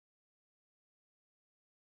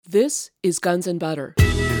This is Guns and Butter.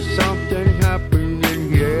 There's something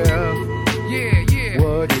happening here. Yeah.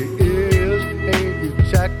 What it is ain't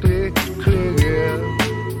exactly clear.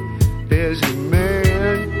 There's a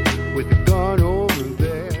man with a gun over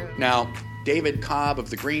there. Now, David Cobb of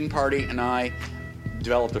the Green Party and I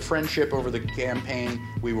developed a friendship over the campaign.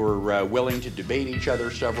 We were willing to debate each other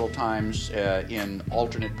several times in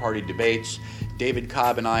alternate party debates. David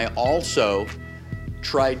Cobb and I also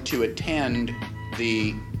tried to attend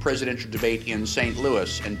the presidential debate in St.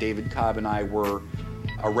 Louis, and David Cobb and I were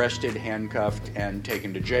arrested, handcuffed, and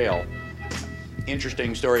taken to jail.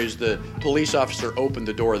 Interesting story is the police officer opened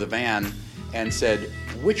the door of the van and said,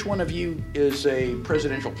 "Which one of you is a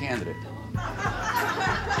presidential candidate?"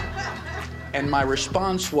 And my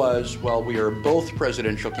response was, well, we are both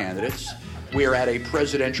presidential candidates. We are at a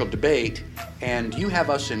presidential debate, and you have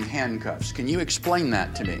us in handcuffs. Can you explain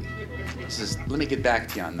that to me? He says, let me get back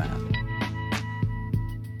to you on that.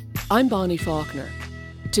 I'm Bonnie Faulkner.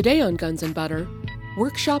 Today on Guns and Butter,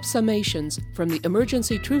 workshop summations from the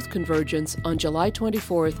Emergency Truth Convergence on July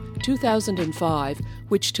 24, 2005,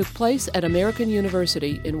 which took place at American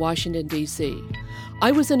University in Washington, D.C.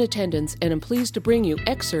 I was in attendance and am pleased to bring you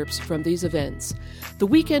excerpts from these events. The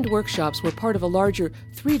weekend workshops were part of a larger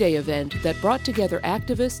three-day event that brought together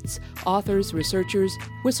activists, authors, researchers,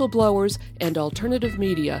 whistleblowers, and alternative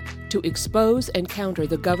media to expose and counter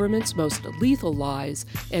the government's most lethal lies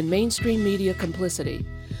and mainstream media complicity.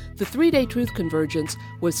 The three-day Truth Convergence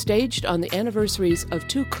was staged on the anniversaries of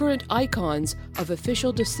two current icons of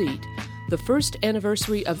official deceit, the first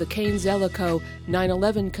anniversary of the Kane-Zellico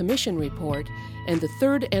 9/11 Commission report, and the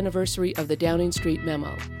third anniversary of the Downing Street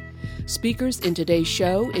memo. Speakers in today's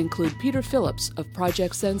show include Peter Phillips of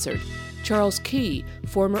Project Censored, Charles Key,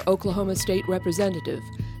 former Oklahoma State Representative,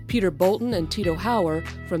 Peter Bolton and Tito Hauer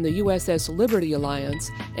from the USS Liberty Alliance,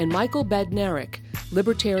 and Michael Badnarik,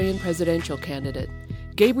 Libertarian presidential candidate.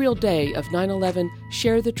 Gabriel Day of 9/11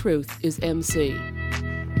 Share the Truth is MC.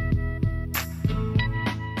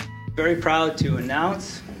 Very proud to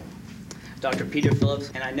announce Dr. Peter Phillips,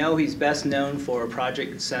 and I know he's best known for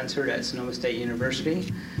Project Censored at Sonoma State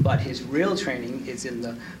University, but his real training is in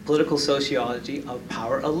the political sociology of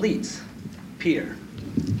power elites. Peter.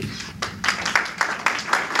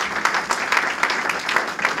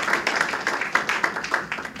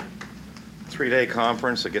 Three-day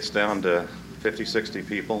conference, it gets down to 50, 60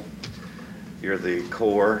 people. You're the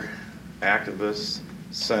core activists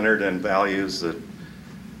centered in values that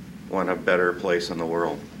want a better place in the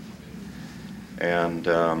world. And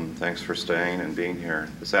thanks for staying and being here.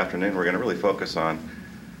 This afternoon we're going to really focus on,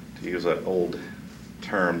 to use an old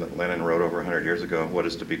term that Lenin wrote over 100 years ago, what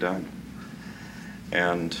is to be done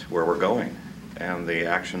and where we're going and the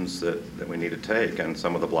actions that we need to take and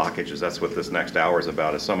some of the blockages. That's what this next hour is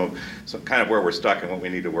about, is some kind of where we're stuck and what we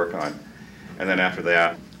need to work on. And then after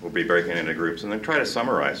that, we'll be breaking into groups and then try to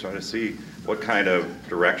summarize, try to see what kind of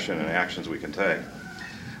direction and actions we can take.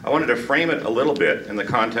 I wanted to frame it a little bit in the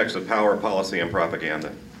context of power, policy, and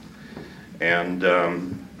propaganda. And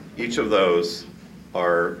each of those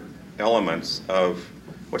are elements of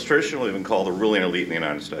what's traditionally been called the ruling elite in the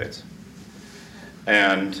United States.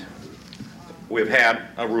 And we've had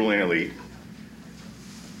a ruling elite,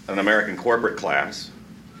 an American corporate class,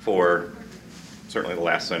 for certainly the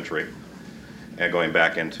last century, and going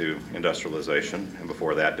back into industrialization, and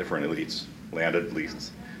before that, different elites, landed elites.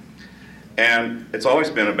 And it's always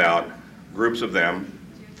been about groups of them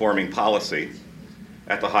forming policy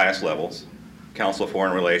at the highest levels. Council of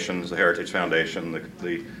Foreign Relations, the Heritage Foundation,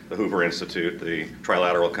 the Hoover Institute, the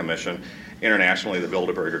Trilateral Commission, internationally the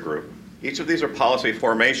Bilderberger Group. Each of these are policy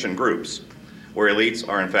formation groups where elites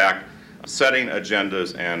are in fact setting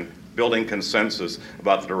agendas and building consensus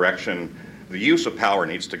about the direction the use of power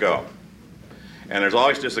needs to go. And there's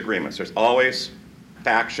always disagreements. There's always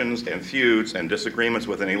factions and feuds and disagreements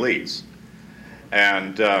within elites.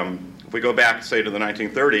 And if we go back, say, to the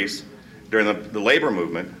 1930s, during the labor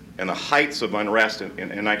movement and the heights of unrest in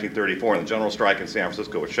 1934, and the general strike in San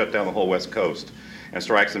Francisco, which shut down the whole West Coast, and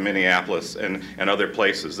strikes in Minneapolis and other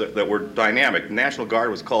places that were dynamic. The National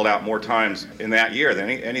Guard was called out more times in that year than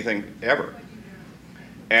anything ever.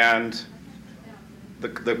 And the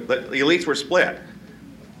elites were split.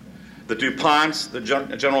 The DuPonts, the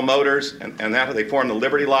General Motors, and that they formed the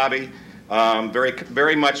Liberty Lobby,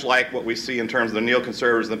 very much like what we see in terms of the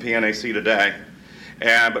neoconservatives and the PNAC today.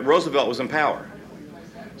 But Roosevelt was in power.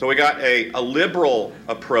 So we got a liberal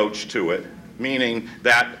approach to it, meaning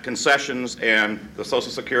that concessions and the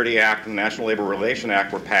Social Security Act and the National Labor Relations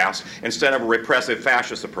Act were passed instead of a repressive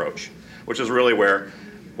fascist approach, which is really where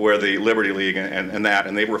the Liberty League and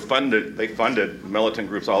they funded militant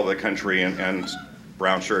groups all over the country and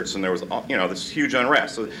brown shirts, and there was, this huge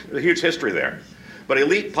unrest. So there's a huge history there. But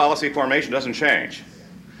elite policy formation doesn't change.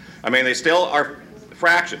 I mean, they still are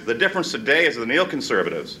fractions. The difference today is the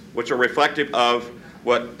neoconservatives, which are reflective of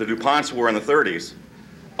what the DuPonts were in the 30s,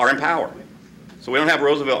 are in power. So we don't have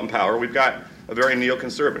Roosevelt in power. We've got a very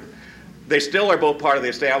neoconservative. They still are both part of the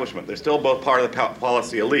establishment. They're still both part of the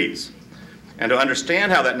policy elites. And to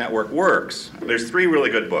understand how that network works, there's 3 really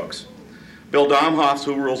good books. Bill Domhoff's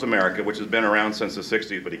Who Rules America, which has been around since the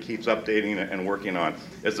 60s, but he keeps updating it and working on,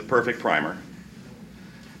 is the perfect primer.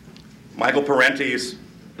 Michael Parenti's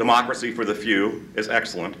Democracy for the Few is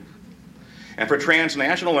excellent. And for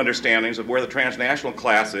transnational understandings of where the transnational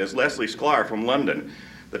class is, Leslie Sklar from London,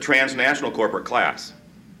 The Transnational Corporate Class.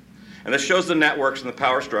 And this shows the networks and the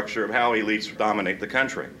power structure of how elites dominate the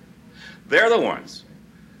country. They're the ones,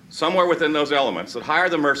 somewhere within those elements, that hire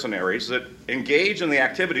the mercenaries that engage in the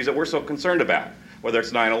activities that we're so concerned about, whether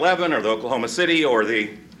it's 9/11 or the Oklahoma City or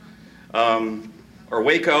or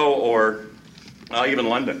Waco or even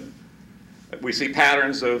London. We see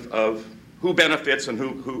patterns of who benefits and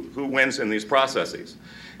who wins in these processes.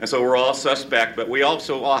 And so we're all suspect, but we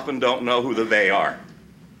also often don't know who the they are.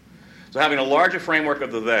 So having a larger framework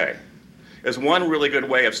of the they is one really good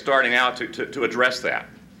way of starting out to address that.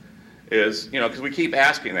 Is, because we keep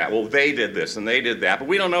asking that, well, they did this and they did that, but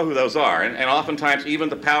we don't know who those are. And oftentimes even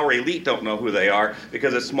the power elite don't know who they are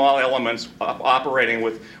because it's small elements operating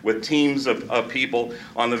with teams of people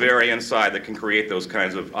on the very inside that can create those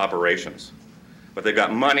kinds of operations. But they've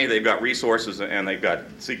got money, they've got resources, and they've got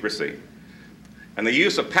secrecy. And the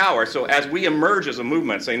use of power, so as we emerge as a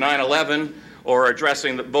movement, say 9/11, or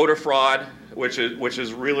addressing the voter fraud, which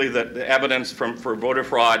is really the evidence for voter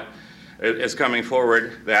fraud is coming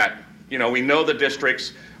forward, that we know the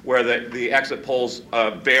districts where the exit polls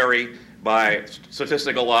vary by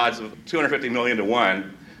statistical odds of 250 million to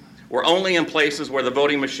 1 were only in places where the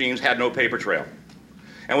voting machines had no paper trail.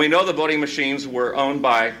 And we know the voting machines were owned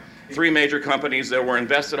by 3 major companies that were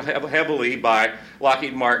invested heavily by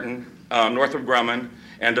Lockheed Martin, Northrop Grumman,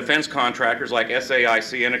 and defense contractors like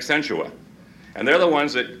SAIC and Accenture. And they're the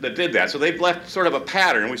ones that did that. So they've left sort of a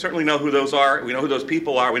pattern. We certainly know who those are. We know who those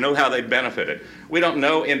people are. We know how they benefited. We don't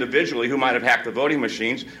know individually who might have hacked the voting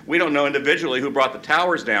machines. We don't know individually who brought the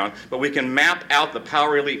towers down. But we can map out the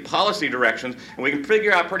power elite policy directions, and we can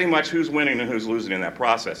figure out pretty much who's winning and who's losing in that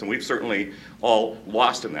process. And we've certainly all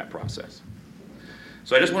lost in that process.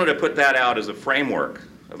 So I just wanted to put that out as a framework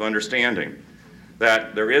of understanding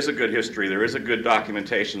that there is a good history, there is a good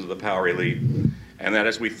documentation of the power elite, and that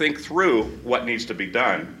as we think through what needs to be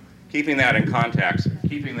done, keeping that in context,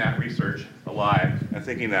 keeping that research alive, and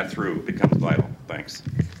thinking that through becomes vital. Thanks.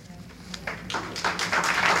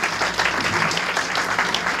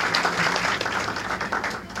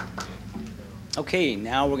 Okay,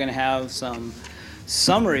 now we're going to have some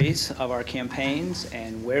summaries of our campaigns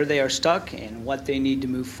and where they are stuck and what they need to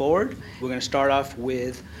move forward. We're going to start off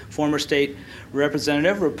with former state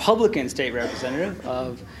representative, Republican state representative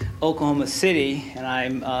of Oklahoma City, and I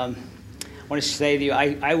want to say to you,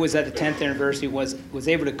 I was at the 10th anniversary, was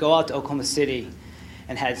able to go out to Oklahoma City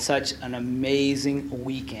and had such an amazing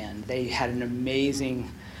weekend. They had an amazing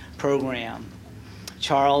program.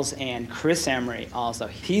 Charles and Chris Emery also.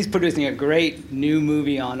 He's producing a great new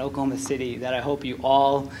movie on Oklahoma City that I hope you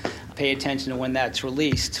all pay attention to when that's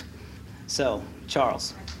released. So,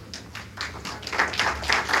 Charles.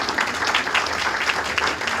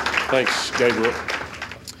 Thanks, Gabriel.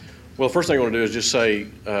 Well, the first thing I want to do is just say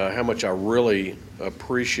how much I really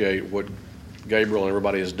appreciate what Gabriel and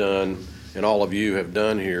everybody has done and all of you have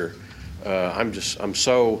done here. I'm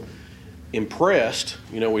so impressed.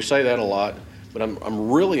 We say that a lot. But I'm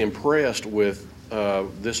really impressed with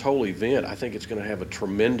this whole event. I think it's going to have a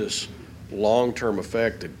tremendous long-term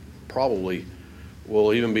effect that probably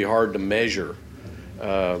will even be hard to measure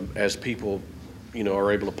as people,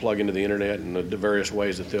 are able to plug into the internet and the various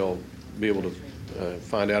ways that they'll be able to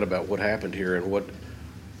find out about what happened here and what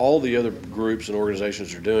all the other groups and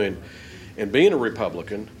organizations are doing. And being a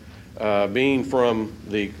Republican, being from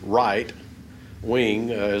the right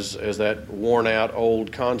wing, as that worn-out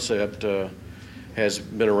old concept has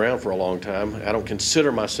been around for a long time. I don't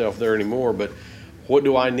consider myself there anymore, but what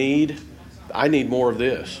do I need? I need more of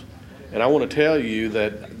this. And I want to tell you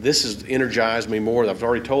that this has energized me more. I've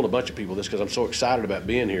already told a bunch of people this because I'm so excited about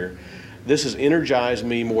being here. This has energized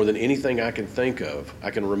me more than anything I can think of,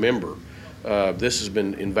 I can remember. This has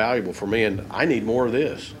been invaluable for me, and I need more of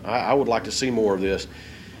this. I would like to see more of this.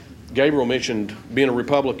 Gabriel mentioned being a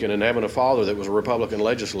Republican and having a father that was a Republican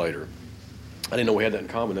legislator. I didn't know we had that in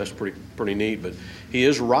common. That's pretty neat. But he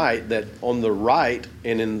is right that on the right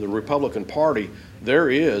and in the Republican Party, there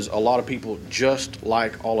is a lot of people just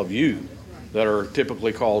like all of you that are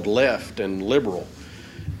typically called left and liberal,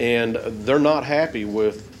 and they're not happy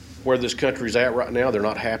with where this country's at right now. They're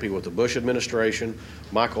not happy with the Bush administration.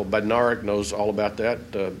 Michael Badnarik knows all about that,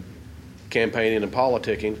 campaigning and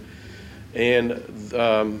politicking, and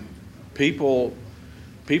people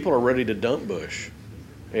are ready to dump Bush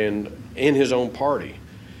and in his own party.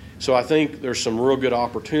 So I think there's some real good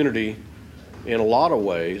opportunity in a lot of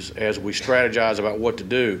ways as we strategize about what to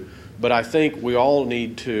do. But I think we all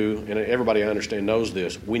need to, and everybody I understand knows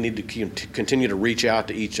this, we need to continue to reach out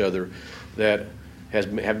to each other that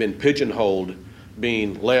have been pigeonholed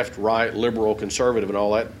being left, right, liberal, conservative, and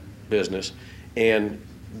all that business, and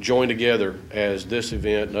join together as this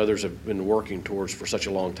event and others have been working towards for such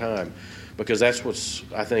a long time, because that's what's,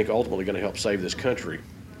 I think, ultimately going to help save this country.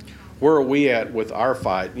 Where are we at with our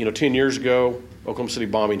fight? 10 years ago, Oklahoma City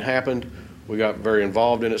bombing happened. We got very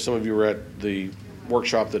involved in it. Some of you were at the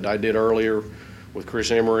workshop that I did earlier with Chris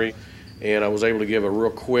Emery, and I was able to give a real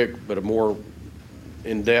quick but a more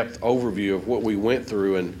in-depth overview of what we went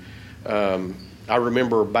through. And I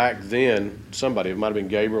remember back then, somebody, it might have been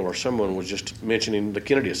Gabriel or someone, was just mentioning the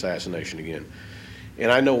Kennedy assassination again.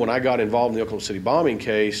 And I know when I got involved in the Oklahoma City bombing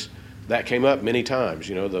case, that came up many times,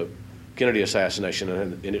 the Kennedy assassination,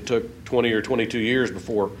 and it took 20 or 22 years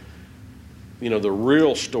before, the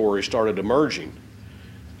real story started emerging.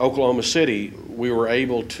 Oklahoma City, we were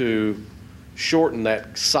able to shorten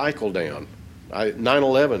that cycle down.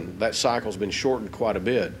 9/11, that cycle's been shortened quite a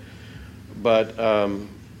bit. But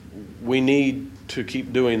we need to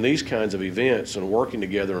keep doing these kinds of events and working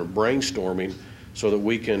together and brainstorming so that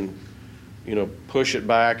we can, push it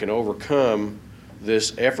back and overcome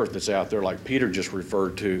this effort that's out there, like Peter just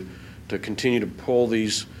referred to continue to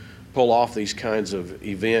pull off these kinds of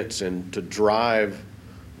events and to drive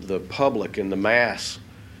the public and the mass,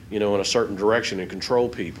 in a certain direction and control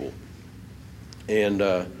people. And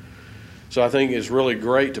so I think it's really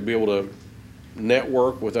great to be able to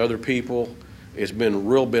network with other people. It's been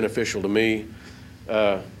real beneficial to me.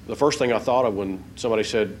 The first thing I thought of when somebody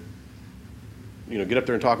said, get up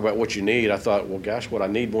there and talk about what you need, I thought, well, gosh, what I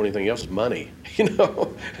need more than anything else is money,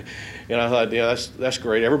 And I thought, yeah, that's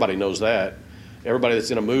great. Everybody knows that. Everybody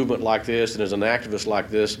that's in a movement like this and is an activist like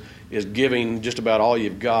this is giving just about all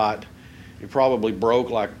you've got. You're probably broke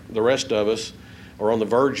like the rest of us or on the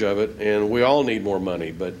verge of it, and we all need more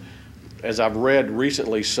money. But as I've read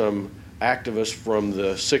recently some activists from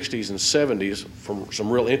the 60s and 70s, from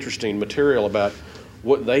some real interesting material about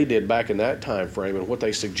what they did back in that time frame and what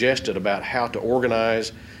they suggested about how to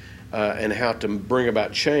organize and how to bring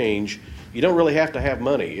about change, you don't really have to have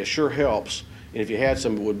money. It sure helps, and if you had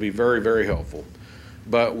some, it would be very, very helpful.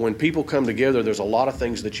 But when people come together, there's a lot of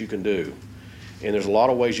things that you can do, and there's a lot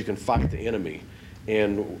of ways you can fight the enemy.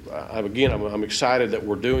 And again, I'm excited that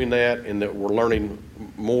we're doing that and that we're learning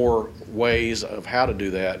more ways of how to do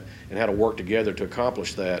that and how to work together to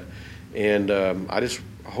accomplish that. And I just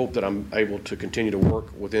hope that I'm able to continue to work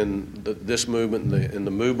within this movement and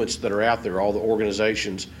the movements that are out there, all the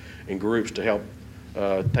organizations and groups to help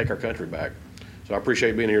take our country back. So I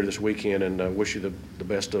appreciate being here this weekend and wish you the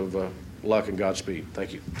best of luck and Godspeed.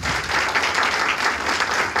 Thank you.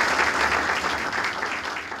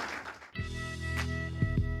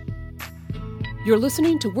 You're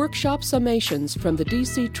listening to Workshop Summations from the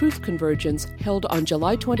DC Truth Convergence held on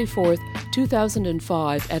July 24,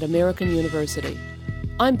 2005 at American University.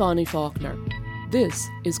 I'm Bonnie Faulkner. This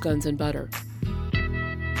is Guns and Butter.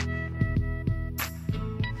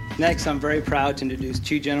 Next, I'm very proud to introduce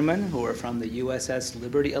two gentlemen who are from the USS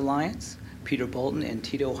Liberty Alliance, Peter Bolton and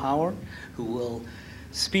Tito Howard, who will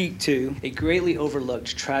speak to a greatly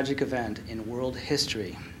overlooked tragic event in world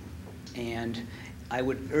history. And I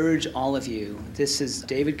would urge all of you, this is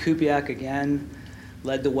David Kupiak again,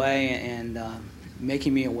 led the way and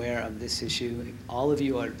making me aware of this issue. All of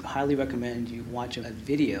you, I highly recommend you watch a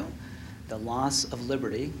video, The Loss of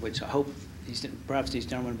Liberty, which I hope perhaps these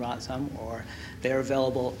gentlemen brought some, or they're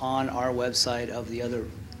available on our website of the other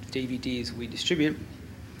DVDs we distribute.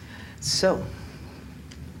 So,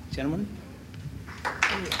 gentlemen.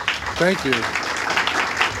 Thank you.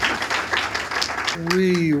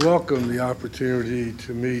 We welcome the opportunity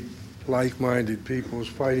to meet like-minded peoples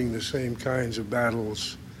fighting the same kinds of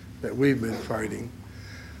battles that we've been fighting.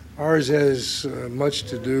 Ours has much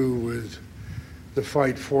to do with the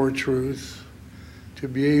fight for truth, to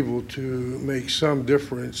be able to make some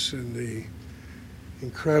difference in the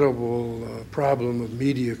incredible problem of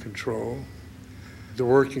media control, the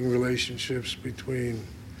working relationships between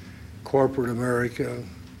corporate America,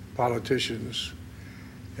 politicians,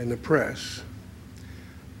 and the press.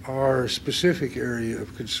 Our specific area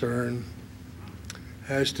of concern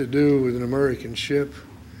has to do with an American ship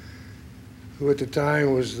who at the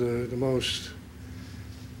time was the most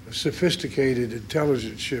sophisticated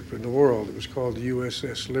intelligence ship in the world. It was called the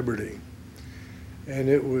USS Liberty. And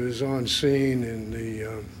it was on scene in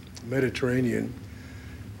the Mediterranean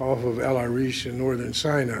off of El Arish in northern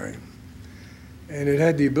Sinai. And it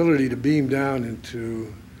had the ability to beam down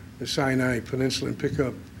into the Sinai Peninsula and pick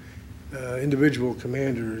up individual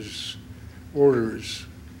commanders' orders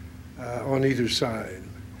on either side.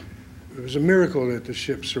 It was a miracle that the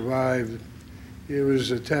ship survived. It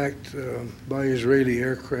was attacked by Israeli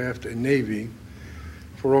aircraft and Navy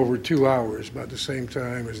for over 2 hours, about the same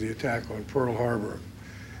time as the attack on Pearl Harbor.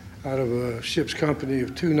 Out of a ship's company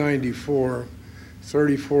of 294,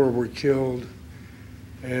 34 were killed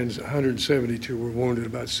and 172 were wounded,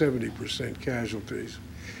 about 70% casualties.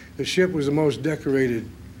 The ship was the most decorated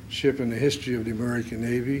ship in the history of the American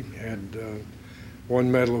Navy. It had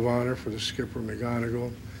 1 Medal of Honor for the skipper,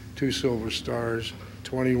 McGonigal, 2 Silver Stars,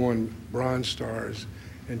 21 Bronze Stars,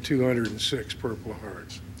 and 206 Purple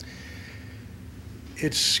Hearts.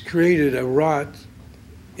 It's created a rot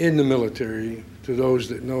in the military to those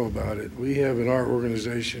that know about it. We have in our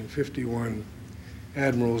organization 51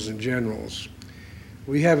 admirals and generals.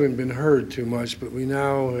 We haven't been heard too much, but we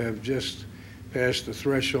now have just passed the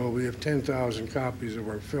threshold. We have 10,000 copies of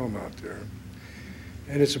our film out there.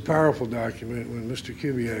 And it's a powerful document. When Mr.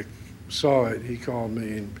 Kubiak saw it, he called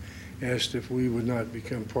me and asked if we would not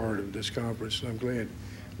become part of this conference, and I'm glad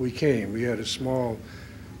we came. We had a small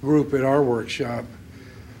group at our workshop,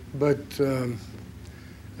 but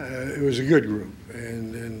it was a good group,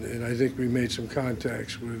 and I think we made some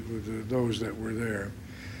contacts with those that were there.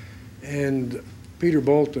 And Peter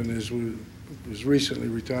Bolton was recently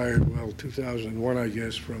retired, well, 2001, I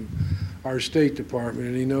guess, from our State Department,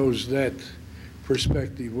 and he knows that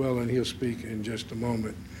perspective well, and he'll speak in just a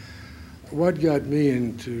moment. What got me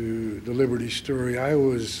into the Liberty story, I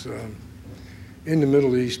was in the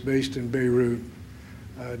Middle East, based in Beirut,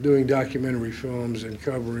 doing documentary films and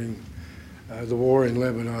covering the war in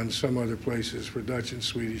Lebanon, some other places for Dutch and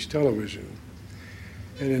Swedish television.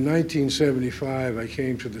 And in 1975, I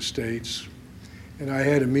came to the States, and I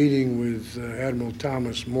had a meeting with Admiral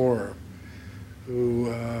Thomas Moore, who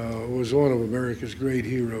was one of America's great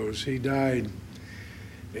heroes. He died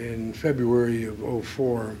in February of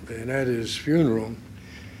 '04, and at his funeral,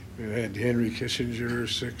 we had Henry Kissinger,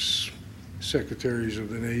 6 secretaries of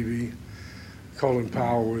the Navy, Colin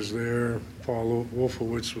Powell was there, Paul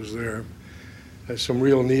Wolfowitz was there, some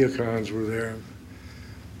real neocons were there.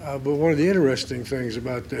 But one of the interesting things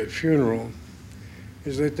about that funeral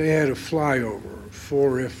is that they had a flyover,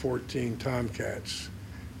 4 F-14 Tomcats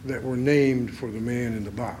that were named for the man in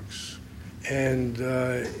the box. And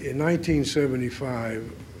in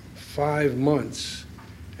 1975, 5 months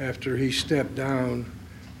after he stepped down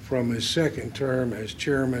from his second term as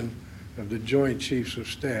chairman of the Joint Chiefs of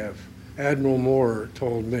Staff, Admiral Moore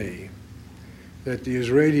told me that the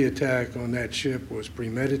Israeli attack on that ship was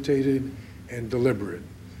premeditated and deliberate.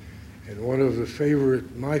 And one of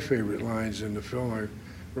my favorite lines in the film, I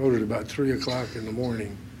wrote it about 3 o'clock in the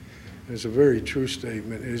morning, and it's a very true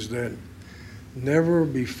statement, is that never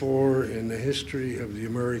before in the history of the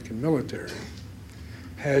American military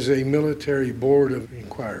has a military board of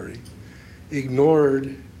inquiry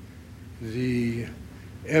ignored the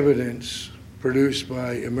evidence produced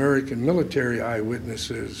by American military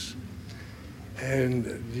eyewitnesses,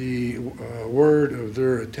 and the word of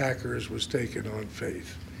their attackers was taken on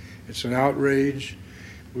faith. It's an outrage.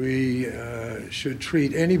 We should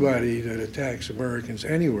treat anybody that attacks Americans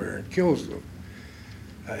anywhere and kills them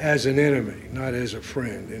as an enemy, not as a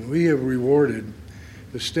friend. And we have rewarded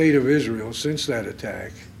the state of Israel since that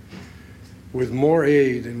attack with more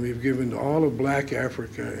aid than we've given to all of Black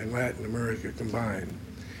Africa and Latin America combined.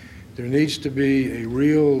 There needs to be a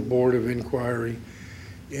real board of inquiry.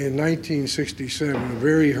 In 1967, a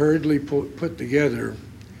very hurriedly put together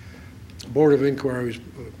board of inquiry was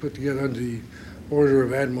put together under the order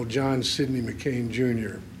of Admiral John Sidney McCain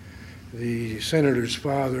Jr., the senator's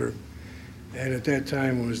father, and at that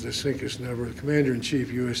time was the Sincus Never,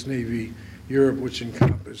 Commander-in-Chief, U.S. Navy, Europe, which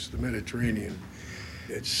encompassed the Mediterranean.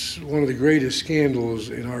 It's one of the greatest scandals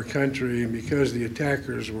in our country, and because the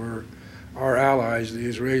attackers were our allies, the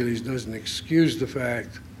Israelis, doesn't excuse the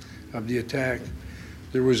fact of the attack.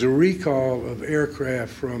 There was a recall of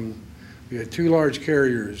aircraft from, we had 2 large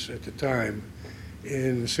carriers at the time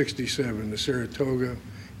in '67, the Saratoga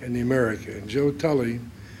and the America. And Joe Tully,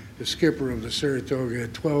 the skipper of the Saratoga,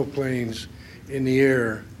 had 12 planes in the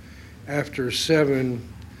air after 7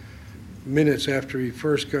 minutes after he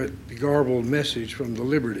first got the garbled message from the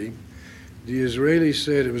Liberty The Israelis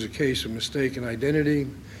said it was a case of mistaken identity,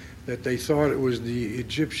 that they thought it was the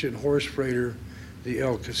Egyptian horse freighter, the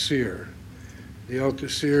El Qasir. The El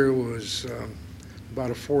Qasir was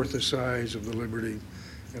about a fourth the size of the Liberty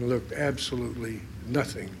and looked absolutely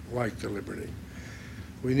nothing like the Liberty.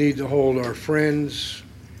 We need to hold our friends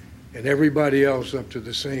and everybody else up to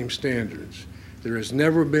the same standards. There has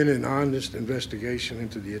never been an honest investigation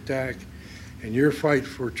into the attack, and your fight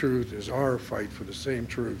for truth is our fight for the same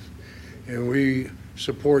truth. And we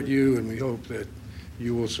support you, and we hope that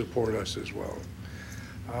you will support us as well.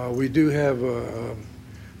 We do have a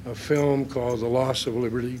film called The Loss of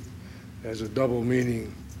Liberty. It has a double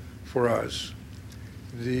meaning for us.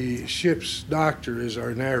 The ship's doctor is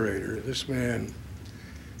our narrator. This man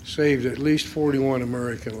saved at least 41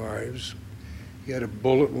 American lives. He had a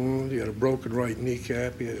bullet wound, he had a broken right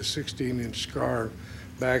kneecap, he had a 16-inch scar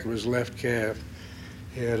back of his left calf,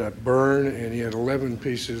 he had a burn, and he had 11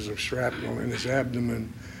 pieces of shrapnel in his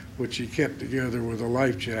abdomen, which he kept together with a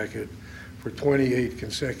life jacket for 28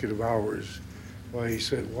 consecutive hours while he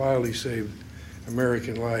saved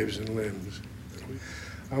American lives and limbs.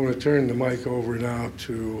 I want to turn the mic over now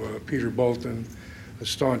to Peter Bolton, a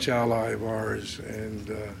staunch ally of ours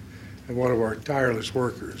and one of our tireless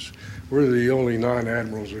workers. We're the only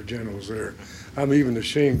non-admirals or generals there. I'm even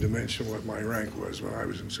ashamed to mention what my rank was when I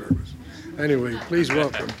was in service. Anyway, please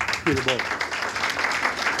welcome Peter Bolton.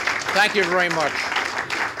 Thank you very much.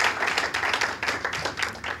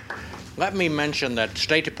 Let me mention that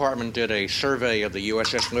State Department did a survey of the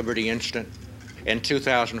USS Liberty incident in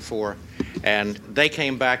 2004, and they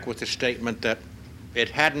came back with a statement that it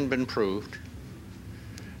hadn't been proved,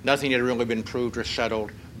 nothing had really been proved or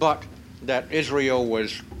settled, but that Israel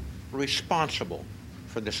was responsible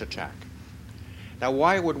for this attack. Now,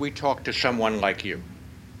 why would we talk to someone like you?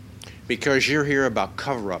 Because you're here about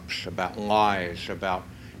cover-ups, about lies, about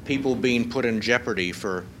people being put in jeopardy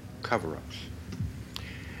for cover-ups.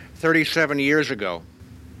 37 years ago,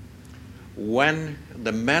 when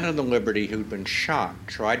the men of the Liberty who'd been shot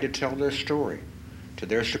tried to tell their story to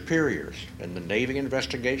their superiors in the Navy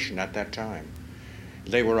investigation at that time,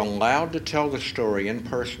 they were allowed to tell the story in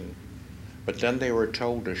person, but then they were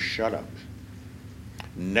told to shut up.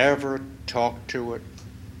 Never talk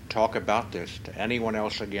about this to anyone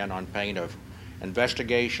else again on pain of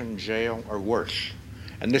investigation, jail, or worse.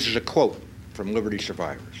 And this is a quote from Liberty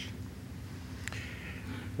survivors.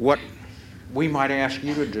 What we might ask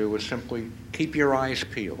you to do is simply keep your eyes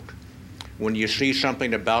peeled. When you see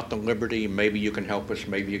something about the Liberty, maybe you can help us,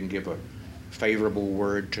 maybe you can give a favorable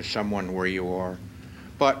word to someone where you are.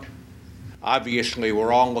 But obviously,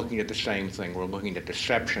 we're all looking at the same thing. We're looking at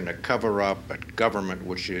deception, at cover-up, at government,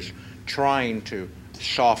 which is trying to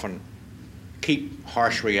soften, keep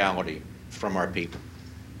harsh reality from our people.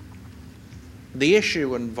 The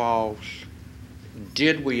issue involves,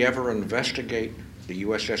 did we ever investigate the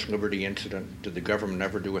USS Liberty incident? Did the government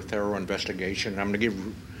ever do a thorough investigation? I'm going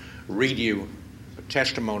to read you a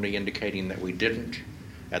testimony indicating that we didn't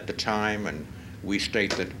at the time, and we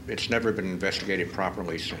state that it's never been investigated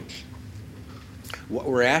properly since. What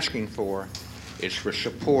we're asking for is for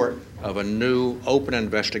support of a new open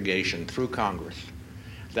investigation through Congress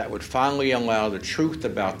that would finally allow the truth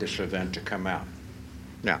about this event to come out.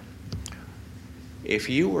 Now, if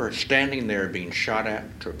you were standing there being shot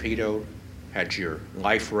at, torpedoed, had your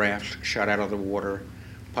life rafts shot out of the water,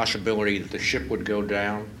 possibility that the ship would go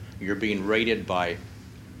down, you're being raided by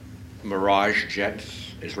Mirage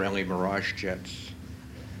jets, Israeli Mirage jets.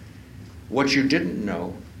 What you didn't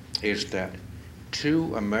know is that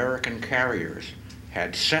 2 American carriers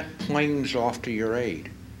had sent planes off to your aid.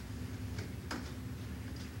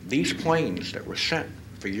 These planes that were sent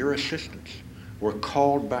for your assistance were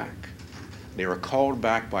called back. They were called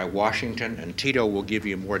back by Washington, and Tito will give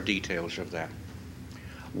you more details of that.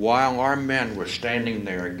 While our men were standing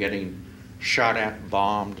there getting shot at,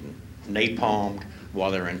 bombed, and napalmed,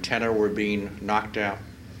 while their antennae were being knocked out,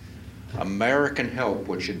 American help,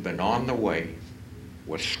 which had been on the way,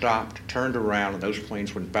 was stopped, turned around, and those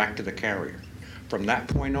planes went back to the carrier. From that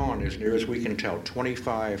point on, as near as we can tell,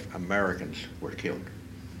 25 Americans were killed.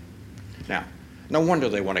 Now, no wonder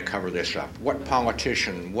they want to cover this up. What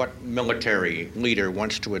politician, what military leader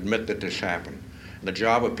wants to admit that this happened? The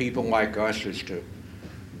job of people like us is to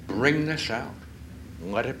bring this out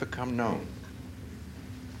and let it become known.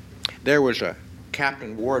 There was a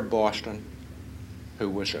Captain Ward Boston, who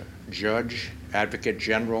was a judge, advocate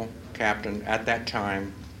general, captain at that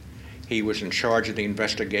time. He was in charge of the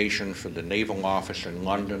investigation for the Naval Office in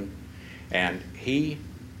London, and he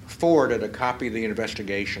forwarded a copy of the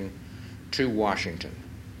investigation to Washington.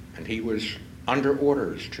 And he was under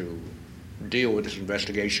orders to deal with this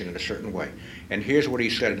investigation in a certain way. And here's what he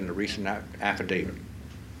said in a recent affidavit.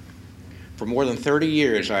 For more than 30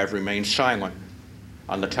 years, I have remained silent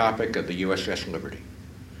on the topic of the USS Liberty.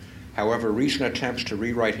 However, recent attempts to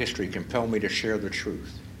rewrite history compel me to share the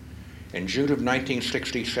truth. In June of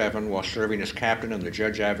 1967, while serving as captain in the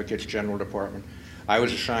Judge Advocate's General Department, I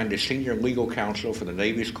was assigned as senior legal counsel for the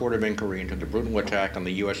Navy's Court of Inquiry into the brutal attack on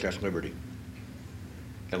the USS Liberty.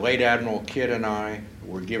 The late Admiral Kidd and I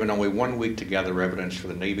were given only 1 week to gather evidence for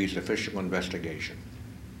the Navy's official investigation.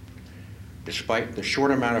 Despite the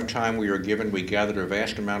short amount of time we were given, we gathered a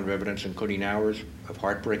vast amount of evidence, including hours of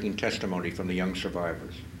heartbreaking testimony from the young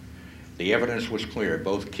survivors. The evidence was clear.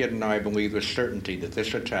 Both Kidd and I believe with certainty that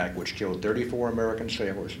this attack, which killed 34 American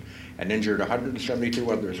sailors and injured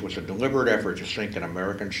 172 others, was a deliberate effort to sink an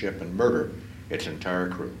American ship and murder its entire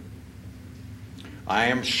crew. I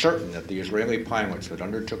am certain that the Israeli pilots that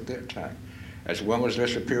undertook the attack, as well as their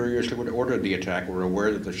superiors who had ordered the attack, were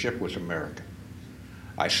aware that the ship was American.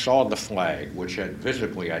 I saw the flag, which had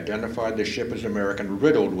visibly identified the ship as American,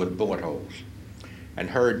 riddled with bullet holes, and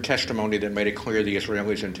heard testimony that made it clear the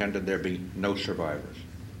Israelis intended there be no survivors.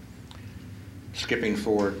 Skipping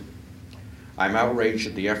forward, I'm outraged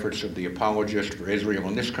at the efforts of the apologists for Israel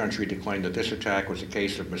in this country to claim that this attack was a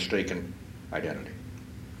case of mistaken identity.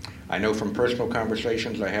 I know from personal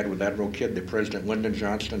conversations I had with Admiral Kidd that President Lyndon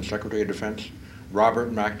Johnson, Secretary of Defense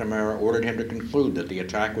Robert McNamara, ordered him to conclude that the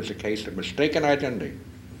attack was a case of mistaken identity.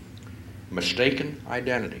 Mistaken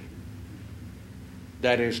identity.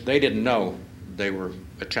 That is, they didn't know they were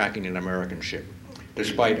attacking an American ship,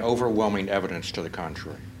 despite overwhelming evidence to the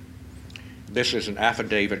contrary. This is an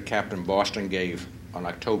affidavit Captain Boston gave on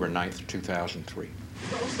October 9th, 2003.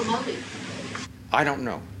 What was the motive? I don't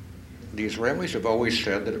know. The Israelis have always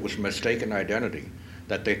said that it was mistaken identity,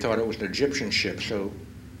 that they thought it was an Egyptian ship, so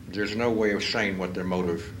there's no way of saying what their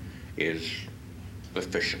motive is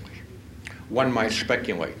officially. One might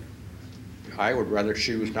speculate. I would rather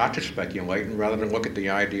choose not to speculate and rather than look at the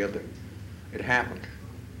idea that it happened.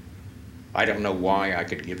 I don't know why. I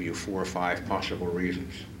could give you 4 or 5 possible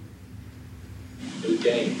reasons.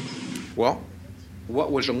 Okay. Well,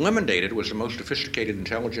 what was eliminated was the most sophisticated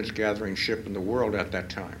intelligence gathering ship in the world at that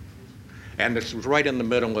time. And this was right in the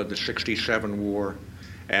middle of the '67 war,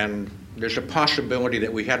 and there's a possibility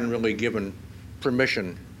that we hadn't really given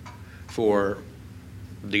permission for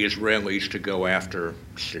the Israelis to go after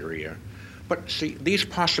Syria. But see, these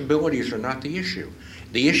possibilities are not the issue.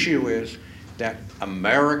 The issue is that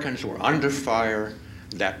Americans were under fire,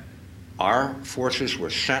 that our forces were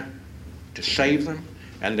sent to save them,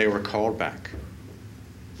 and they were called back.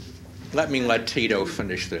 Let me let Tito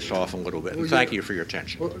finish this off a little bit, and thank you for your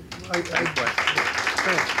attention. Well, thanks,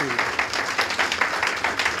 Peter.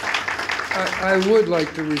 I would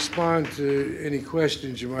like to respond to any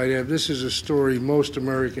questions you might have. This is a story most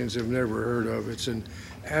Americans have never heard of. It's an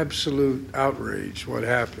absolute outrage what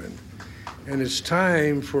happened. And it's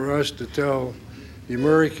time for us to tell the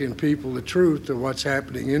American people the truth of what's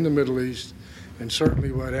happening in the Middle East, and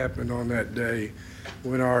certainly what happened on that day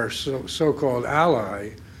when our so-called ally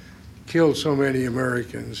killed so many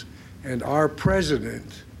Americans, and our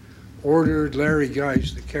president ordered Larry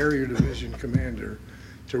Geist, the Carrier Division commander,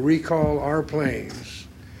 to recall our planes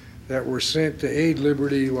that were sent to aid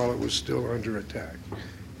Liberty while it was still under attack.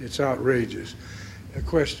 It's outrageous. A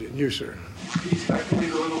question, you, sir. Can you speculate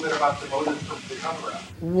a little bit about the motive for the cover-up?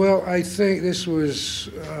 Well, I think this was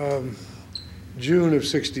June of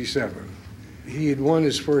 '67. He had won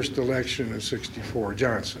his first election in '64,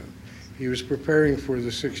 Johnson. He was preparing for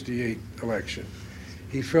the '68 election.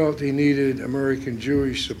 He felt he needed American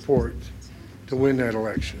Jewish support to win that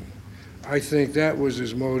election. I think that was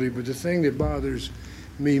his motive, but the thing that bothers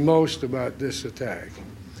me most about this attack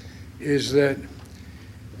is that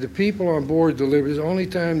the people on board the Liberty, the only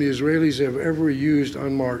time the Israelis have ever used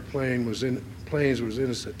unmarked planes was in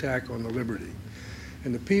this attack on the Liberty.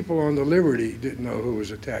 And the people on the Liberty didn't know who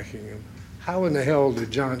was attacking them. How in the hell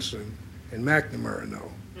did Johnson and McNamara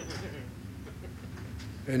know?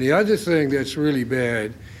 And the other thing that's really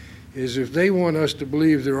bad is if they want us to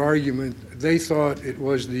believe their argument, they thought it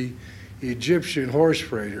was the Egyptian horse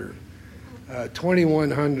freighter,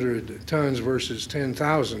 2,100 tons versus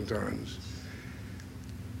 10,000 tons.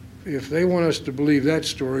 If they want us to believe that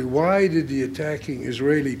story, why did the attacking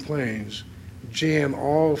Israeli planes jam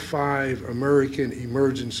all 5 American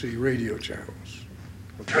emergency radio channels?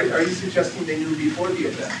 Okay. Are you suggesting they knew before the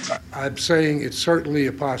event? I'm saying it's certainly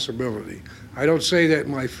a possibility. I don't say that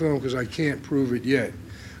in my film because I can't prove it yet.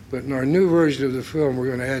 But in our new version of the film, we're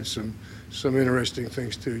going to add some interesting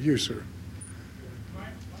things too. You, sir.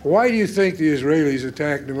 Why do you think the Israelis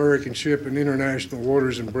attacked an American ship in international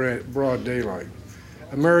waters in broad daylight?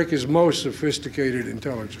 America's most sophisticated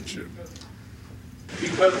intelligence ship.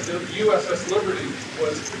 Because the USS Liberty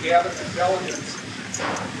was gathering intelligence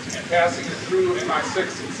and passing it through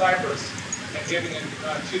MI6 in Cyprus and giving it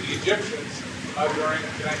to the Egyptians during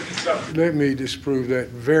the 1970s. Let me disprove that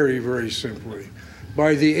very, very simply.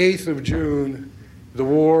 By the 8th of June, the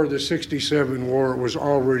war, the 67 war, was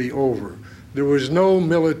already over. There was no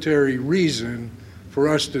military reason for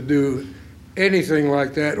us to do anything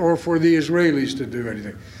like that or for the Israelis to do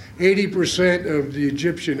anything. 80% of the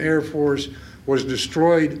Egyptian Air Force was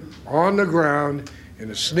destroyed on the ground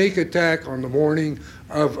in a sneak attack on the morning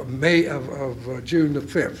of June the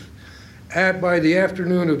 5th. By the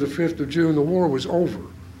afternoon of the 5th of June, the war was over.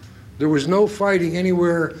 There was no fighting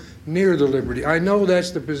anywhere near the Liberty. I know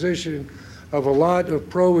that's the position of a lot of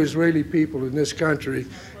pro-Israeli people in this country.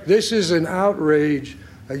 This is an outrage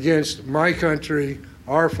against my country,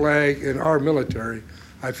 our flag, and our military.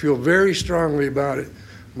 I feel very strongly about it.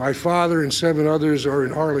 My father and 7 others are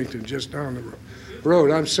in Arlington, just down the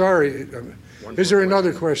road. I'm sorry. Is there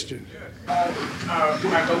another question?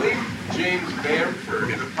 I believe James Bamford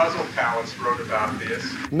in the Puzzle Palace wrote about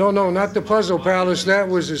this. No, not the Puzzle Palace. That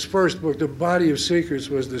was his first book. The Body of Secrets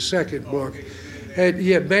was the second book. And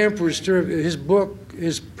yeah, Bamford's his book,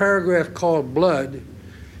 his paragraph called Blood,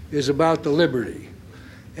 is about the Liberty.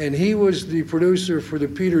 And he was the producer for the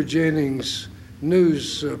Peter Jennings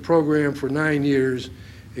news program for 9 years.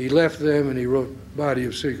 He left them and he wrote Body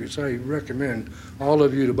of Secrets. I recommend all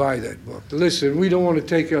of you to buy that book. Listen, we don't want to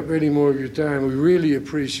take up any more of your time. We really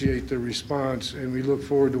appreciate the response and we look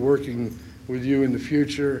forward to working with you in the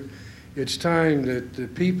future. It's time that the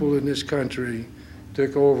people in this country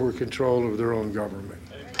took over control of their own government.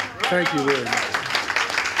 Thank you very much.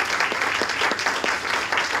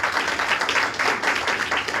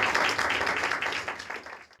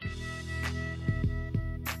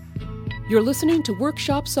 You're listening to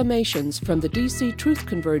Workshop Summations from the DC Truth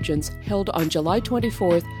Convergence held on July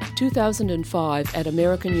 24, 2005 at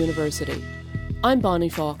American University. I'm Bonnie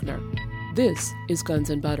Faulkner. This is Guns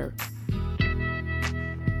and Butter.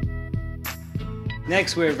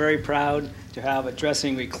 Next, we're very proud to have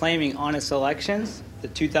addressing Reclaiming Honest Elections, the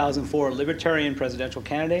 2004 Libertarian presidential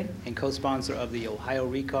candidate and co-sponsor of the Ohio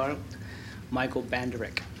recall, Michael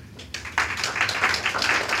Banderick.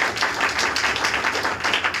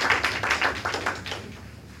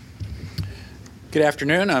 Good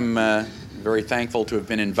afternoon. I'm very thankful to have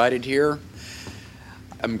been invited here.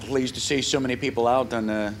 I'm pleased to see so many people out on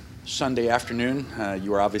a Sunday afternoon.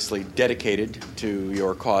 You are obviously dedicated to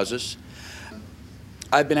your causes.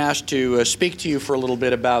 I've been asked to speak to you for a little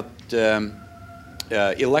bit about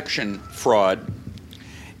election fraud.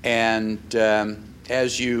 And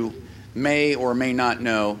as you may or may not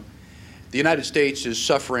know, the United States is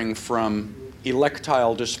suffering from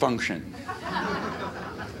electile dysfunction.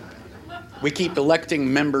 We keep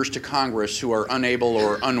electing members to Congress who are unable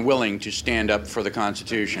or unwilling to stand up for the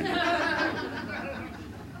Constitution.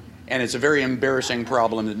 And it's a very embarrassing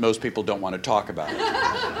problem that most people don't want to talk about.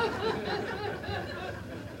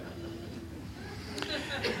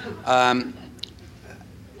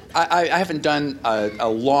 I haven't done a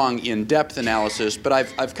long, in-depth analysis, but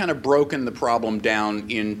I've kind of broken the problem down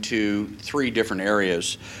into 3 different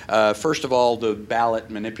areas. First of all, the ballot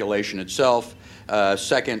manipulation itself.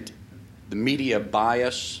 Second, the media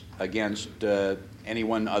bias against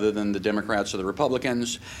anyone other than the Democrats or the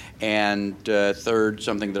Republicans. And third,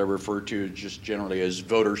 something that I refer to just generally as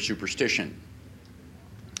voter superstition.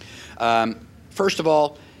 First of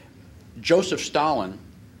all, Joseph Stalin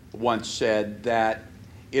once said that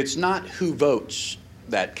it's not who votes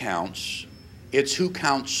that counts, it's who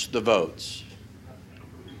counts the votes.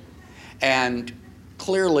 And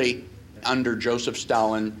clearly, under Joseph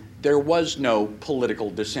Stalin, there was no political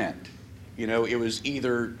dissent. You know, it was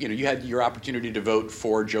either, you had your opportunity to vote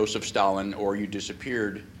for Joseph Stalin or you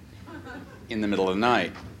disappeared in the middle of the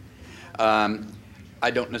night. I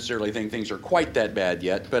don't necessarily think things are quite that bad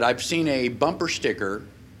yet, but I've seen a bumper sticker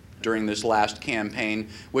during this last campaign,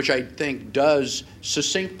 which I think does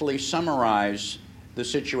succinctly summarize the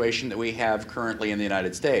situation that we have currently in the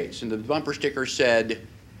United States. And the bumper sticker said,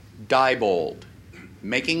 "Diebold,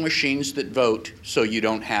 making machines that vote so you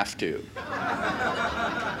don't have to."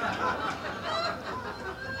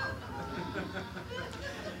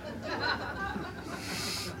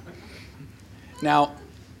 Now,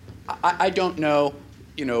 I don't know,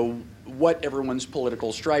 what everyone's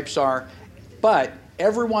political stripes are, but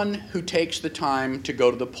everyone who takes the time to go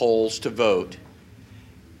to the polls to vote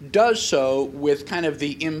does so with kind of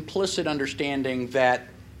the implicit understanding that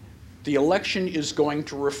the election is going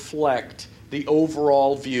to reflect the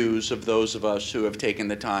overall views of those of us who have taken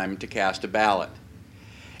the time to cast a ballot.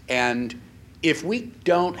 And if we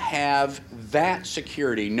don't have that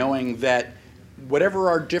security, knowing that whatever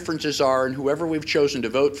our differences are and whoever we've chosen to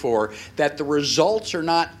vote for, that the results are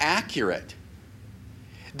not accurate,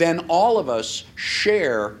 then all of us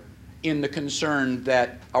share in the concern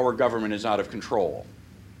that our government is out of control.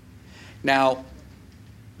 Now,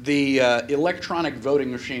 the electronic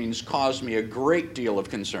voting machines caused me a great deal of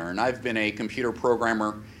concern. I've been a computer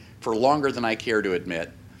programmer for longer than I care to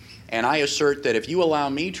admit, and I assert that if you allow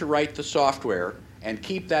me to write the software and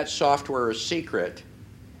keep that software a secret,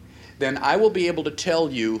 then I will be able to tell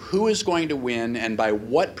you who is going to win and by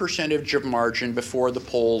what percentage of margin before the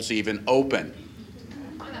polls even open.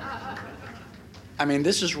 I mean,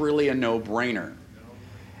 this is really a no-brainer.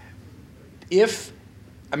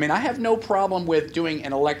 I have no problem with doing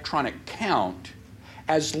an electronic count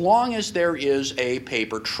as long as there is a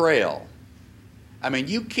paper trail. I mean,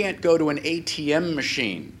 you can't go to an ATM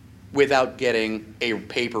machine without getting a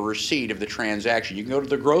paper receipt of the transaction. You can go to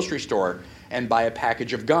the grocery store and buy a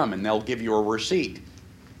package of gum and they'll give you a receipt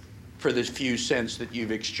for the few cents that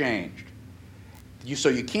you've exchanged. So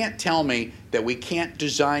you can't tell me that we can't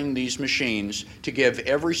design these machines to give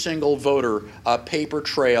every single voter a paper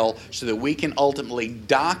trail so that we can ultimately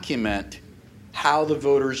document how the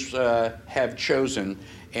voters have chosen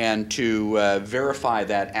and to verify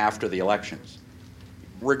that after the elections.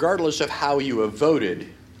 Regardless of how you have voted,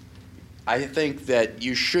 I think that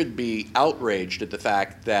you should be outraged at the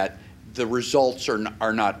fact that the results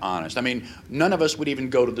are not honest. I mean, none of us would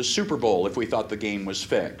even go to the Super Bowl if we thought the game was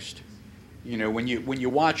fixed. You know, when you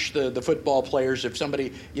watch the football players, if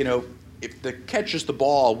somebody, if the catches the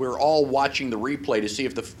ball, we're all watching the replay to see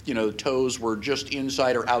if the toes were just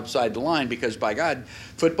inside or outside the line, because by God,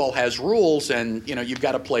 football has rules and you've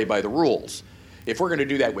got to play by the rules. If we're going to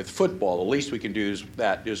do that with football, the least we can do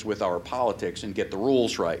is with our politics and get the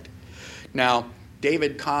rules right. Now,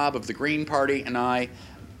 David Cobb of the Green Party and I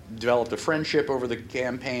developed a friendship over the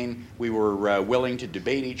campaign. We were willing to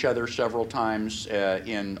debate each other several times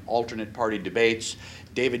in alternate party debates.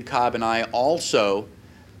 David Cobb and I also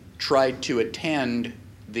tried to attend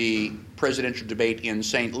the presidential debate in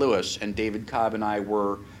St. Louis, and David Cobb and I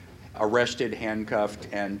were arrested, handcuffed,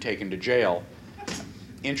 and taken to jail.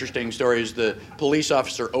 Interesting story is the police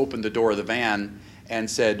officer opened the door of the van and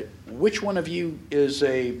said, "Which one of you is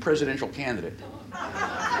a presidential candidate?"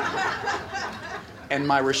 And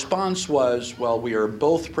my response was, well, we are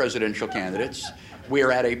both presidential candidates. We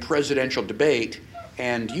are at a presidential debate,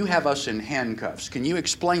 and you have us in handcuffs. Can you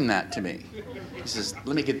explain that to me? He says,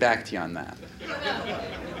 let me get back to you on that.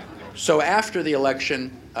 So after the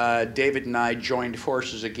election, David and I joined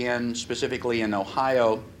forces again, specifically in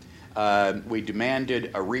Ohio. We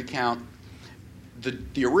demanded a recount.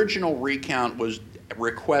 The original recount was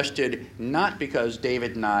requested not because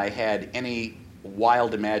David and I had any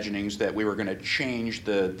wild imaginings that we were going to change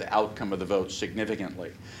the outcome of the vote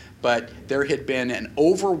significantly. But there had been an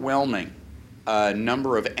overwhelming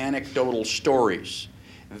number of anecdotal stories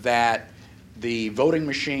that the voting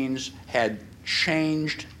machines had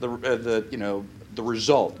changed the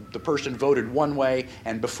result. The person voted one way,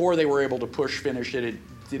 and before they were able to push finish it,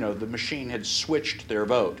 the machine had switched their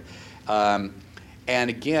vote. And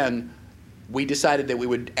again, we decided that we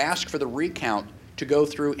would ask for the recount to go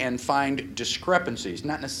through and find discrepancies,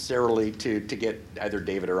 not necessarily to get either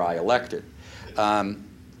David or I elected.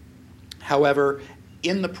 However,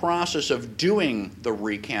 in the process of doing the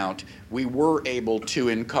recount, we were able to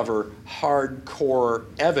uncover hardcore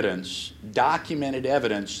evidence, documented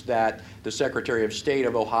evidence, that the Secretary of State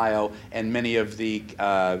of Ohio and many of the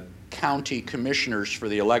county commissioners for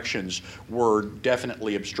the elections were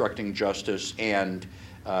definitely obstructing justice and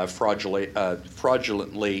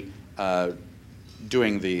fraudulently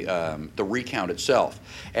doing the recount itself.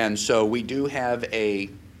 And so we do have a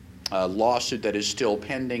lawsuit that is still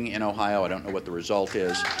pending in Ohio. I don't know what the result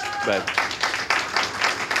is, but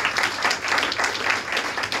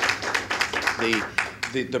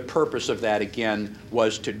the purpose of that, again,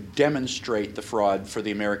 was to demonstrate the fraud for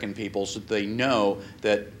the American people so that they know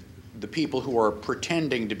that the people who are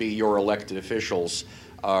pretending to be your elected officials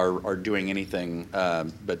are doing anything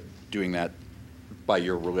but doing that by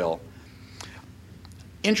your will.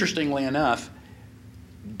 Interestingly enough,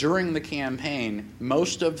 during the campaign,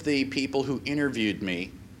 most of the people who interviewed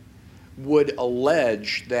me would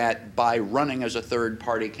allege that by running as a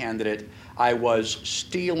third-party candidate, I was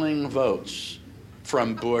stealing votes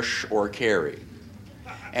from Bush or Kerry.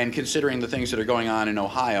 And considering the things that are going on in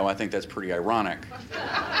Ohio, I think that's pretty ironic.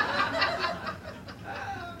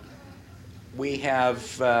 we have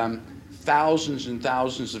thousands and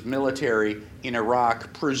thousands of military in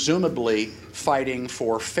Iraq, presumably fighting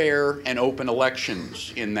for fair and open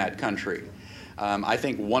elections in that country. I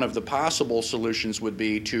think one of the possible solutions would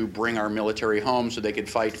be to bring our military home so they could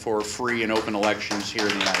fight for free and open elections here in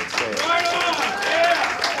the United States. Right on! Yeah!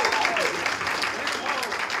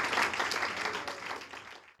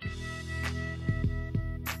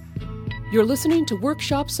 You're listening to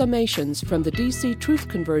Workshop Summations from the DC Truth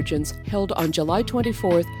Convergence held on July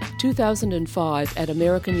 24, 2005 at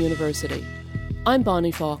American University. I'm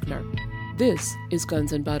Bonnie Faulkner. This is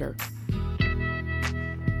Guns and Butter.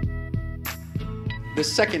 The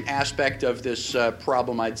second aspect of this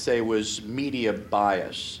problem, I'd say, was media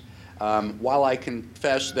bias. While I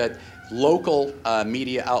confess that local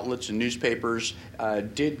media outlets and newspapers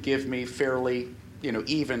did give me fairly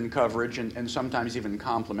even coverage and sometimes even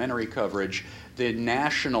complimentary coverage, the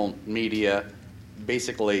national media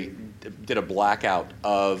basically did a blackout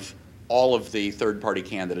of all of the third-party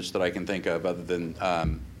candidates that I can think of other than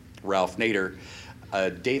Ralph Nader.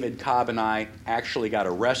 David Cobb and I actually got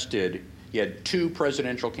arrested. You had two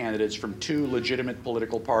presidential candidates from two legitimate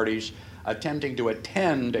political parties attempting to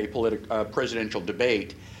attend a presidential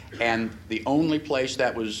debate, and the only place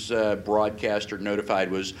that was broadcast or notified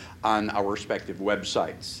was on our respective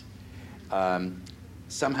websites.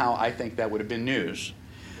 Somehow I think that would have been news.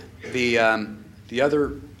 The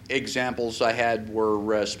other examples I had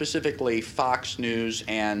were specifically Fox News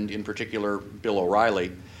and in particular Bill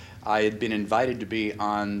O'Reilly. I had been invited to be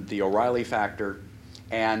on the O'Reilly Factor,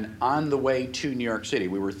 and on the way to New York City,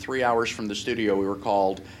 we were 3 hours from the studio, we were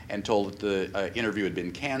called and told that the interview had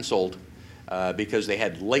been canceled because they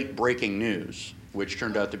had late breaking news, which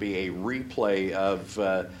turned out to be a replay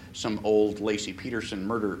of some old Lacey Peterson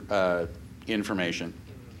murder information.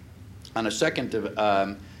 On a second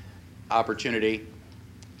opportunity,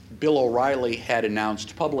 Bill O'Reilly had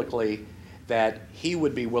announced publicly that he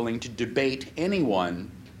would be willing to debate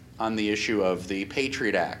anyone on the issue of the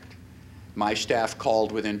Patriot Act. My staff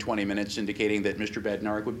called within 20 minutes indicating that Mr.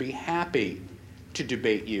 Bednarik would be happy to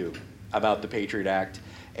debate you about the Patriot Act,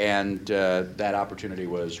 and that opportunity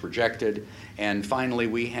was rejected. And finally,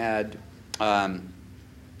 we had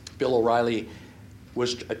Bill O'Reilly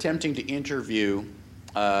was attempting to interview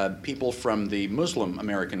people from the Muslim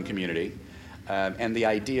American community, and the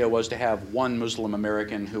idea was to have one Muslim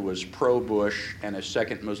American who was pro-Bush and a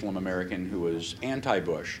second Muslim American who was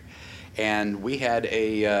anti-Bush. And we had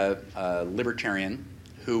a libertarian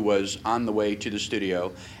who was on the way to the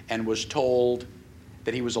studio and was told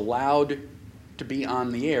that he was allowed to be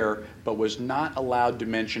on the air, but was not allowed to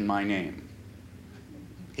mention my name.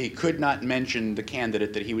 He could not mention the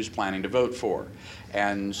candidate that he was planning to vote for.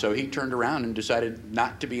 And so he turned around and decided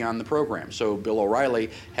not to be on the program. So Bill O'Reilly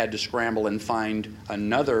had to scramble and find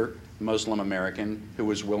another Muslim American who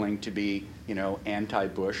was willing to be,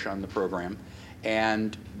 anti-Bush on the program.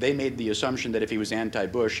 And they made the assumption that if he was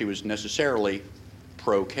anti-Bush, he was necessarily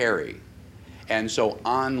pro-Kerry. And so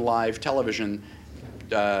on live television,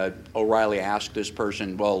 O'Reilly asked this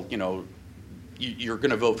person, well, you're going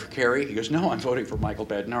to vote for Kerry? He goes, no, I'm voting for Michael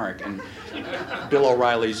Bednarik. And Bill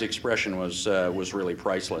O'Reilly's expression was really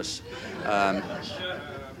priceless.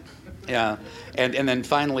 Yeah, and then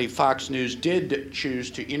finally, Fox News did choose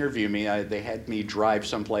to interview me. They had me drive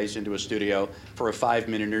someplace into a studio for a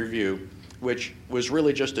 5-minute interview, which was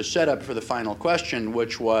really just a setup for the final question,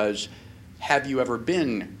 which was, have you ever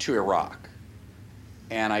been to Iraq?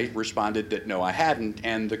 And I responded that no, I hadn't,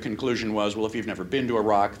 and the conclusion was, well, if you've never been to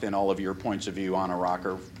Iraq, then all of your points of view on Iraq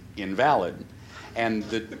are invalid. And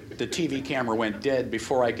the TV camera went dead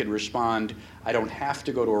before I could respond, I don't have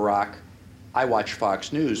to go to Iraq, I watch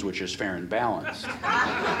Fox News, which is fair and balanced.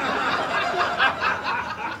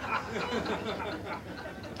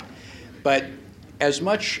 But as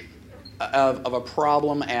much of a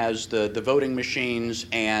problem as the voting machines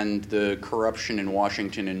and the corruption in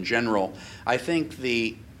Washington in general, I think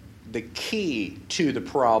the key to the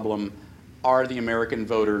problem are the American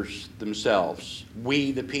voters themselves.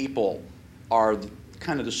 We, the people, are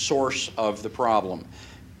kind of the source of the problem,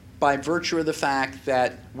 by virtue of the fact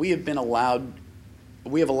that we have allowed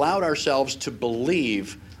ourselves to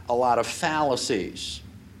believe a lot of fallacies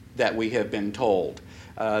that we have been told.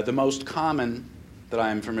 The most common that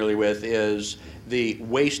I'm familiar with is the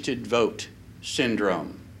wasted vote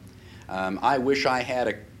syndrome. I wish I had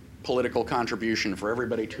a political contribution for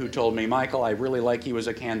everybody who told me, Michael, I really like you as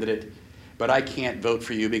a candidate, but I can't vote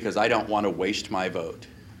for you because I don't want to waste my vote.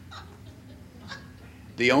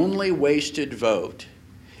 The only wasted vote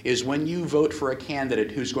is when you vote for a candidate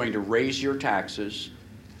who's going to raise your taxes,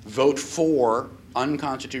 vote for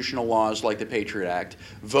unconstitutional laws like the Patriot Act,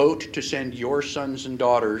 vote to send your sons and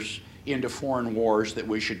daughters into foreign wars that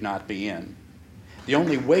we should not be in. The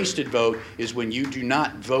only wasted vote is when you do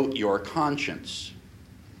not vote your conscience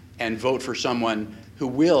and vote for someone who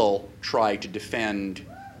will try to defend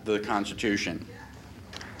the Constitution.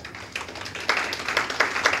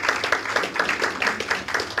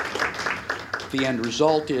 The end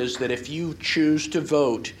result is that if you choose to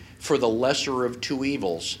vote for the lesser of two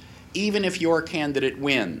evils, even if your candidate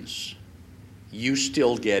wins, you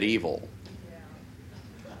still get evil.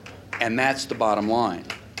 And that's the bottom line.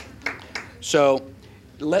 So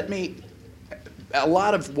a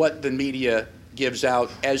lot of what the media gives out,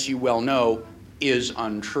 as you well know, is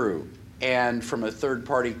untrue. And from a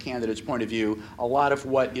third-party candidate's point of view, a lot of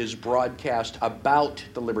what is broadcast about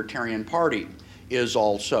the Libertarian Party is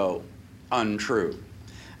also untrue.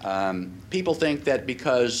 People think that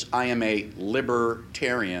because I am a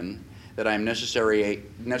libertarian, that I'm necessarily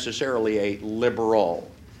a liberal.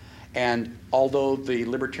 And although the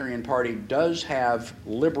Libertarian Party does have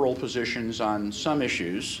liberal positions on some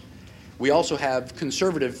issues, we also have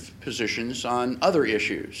conservative positions on other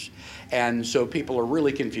issues. And so people are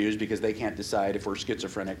really confused because they can't decide if we're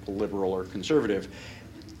schizophrenic, liberal, or conservative.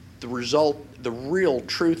 The real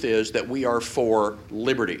truth is that we are for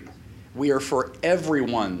liberty. We are for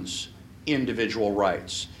everyone's individual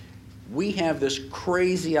rights. We have this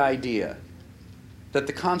crazy idea that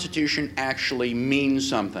the Constitution actually means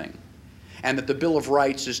something, and that the Bill of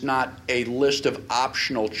Rights is not a list of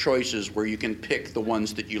optional choices where you can pick the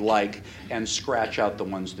ones that you like and scratch out the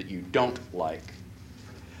ones that you don't like.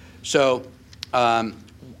 So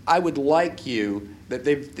I would like you, that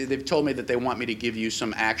they've told me that they want me to give you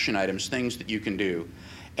some action items, things that you can do.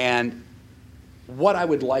 And what I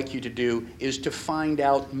would like you to do is to find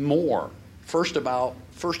out more. First of all,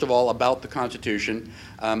 about the Constitution.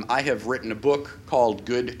 I have written a book called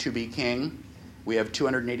Good to be King. We have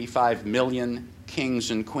 285 million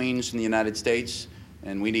kings and queens in the United States,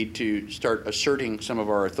 and we need to start asserting some of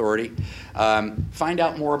our authority. Find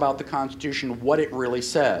out more about the Constitution, what it really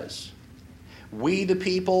says. We, the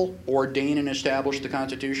people, ordain and establish the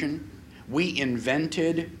Constitution. We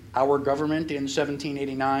invented our government in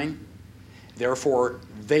 1789. Therefore,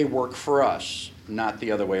 they work for us, not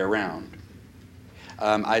the other way around.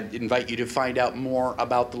 I'd invite you to find out more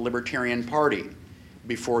about the Libertarian Party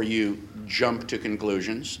before you jump to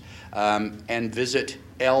conclusions, and visit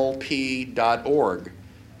lp.org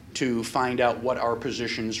to find out what our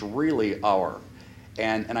positions really are.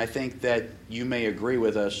 And I think that you may agree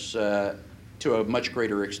with us to a much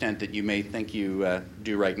greater extent that you may think you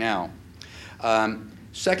do right now.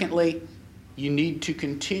 Secondly, you need to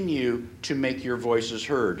continue to make your voices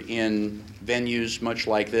heard in venues much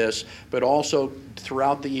like this, but also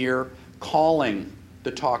throughout the year, calling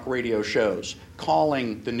the talk radio shows,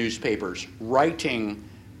 calling the newspapers, writing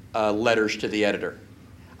letters to the editor.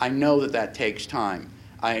 I know that that takes time.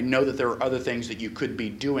 I know that there are other things that you could be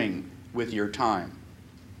doing with your time.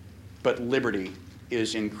 But liberty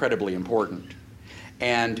is incredibly important.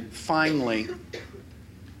 And finally,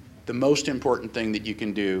 the most important thing that you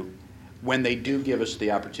can do when they do give us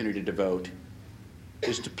the opportunity to vote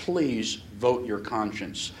is to please vote your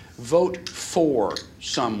conscience. Vote for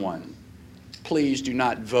someone. Please do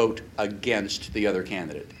not vote against the other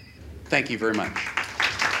candidate. Thank you very much.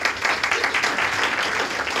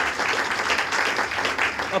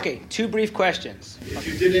 Okay, two brief questions. If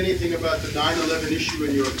you did anything about the 9/11 issue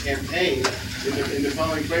in your campaign, in the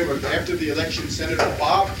following framework, after the election, Senator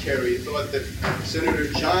Bob Kerrey thought that Senator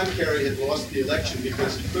John Kerry had lost the election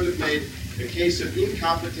because he could have made a case of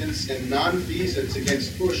incompetence and nonfeasance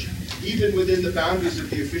against Bush, even within the boundaries of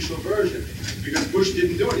the official version, because Bush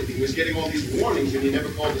didn't do anything. He was getting all these warnings and he never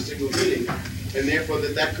called a single meeting, and therefore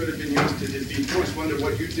that could have been used to defeat Bush. Wonder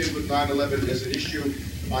what you did with 9/11 as an issue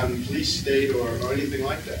on police state or anything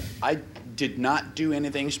like that. I did not do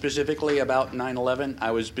anything specifically about 9/11.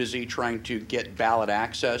 I was busy trying to get ballot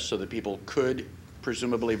access so that people could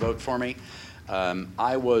presumably vote for me.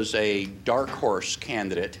 I was a dark horse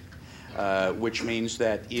candidate, which means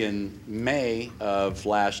that in May of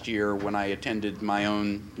last year, when I attended my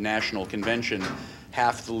own national convention,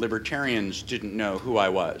 half the libertarians didn't know who I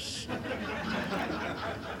was.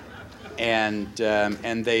 And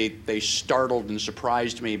they startled and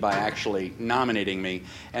surprised me by actually nominating me.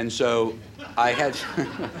 And so I had,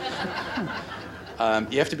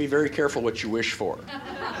 you have to be very careful what you wish for.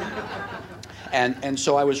 And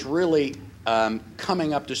so I was really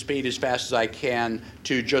coming up to speed as fast as I can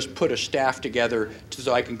to just put a staff together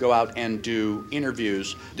so I can go out and do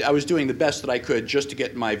interviews. I was doing the best that I could just to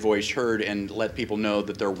get my voice heard and let people know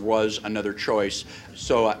that there was another choice.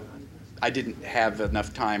 So I didn't have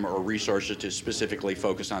enough time or resources to specifically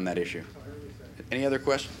focus on that issue. Any other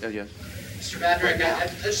questions? Yes. Mr. Badrick,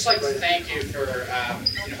 I'd just like to thank you for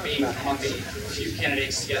being among the few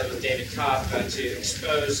candidates together with David Kopp to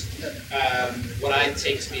expose what I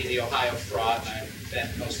take to be the Ohio fraud, and I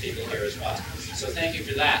bet most people here as well. So thank you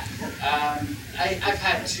for that. I've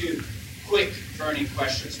had two quick burning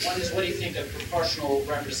questions. One is, what do you think of proportional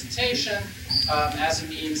representation as a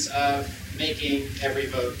means of making every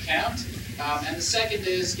vote count? And the second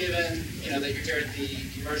is, given that you're here at the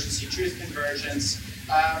Emergency Truth Convergence,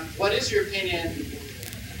 what is your opinion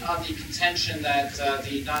on the contention that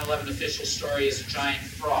the 9/11 official story is a giant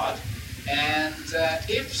fraud? And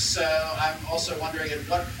if so, I'm also wondering, at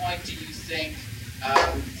what point do you think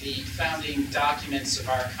the founding documents of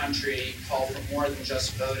our country call for more than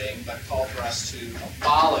just voting, but call for us to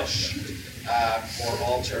abolish or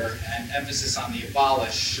alter, and emphasis on the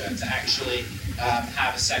abolish, to actually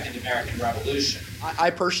have a second American Revolution?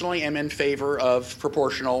 I personally am in favor of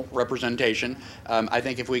proportional representation. I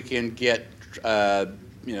think if we can get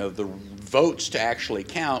the votes to actually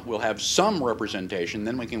count, we'll have some representation.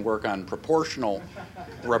 Then we can work on proportional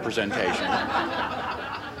representation.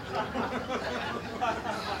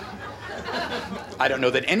 I don't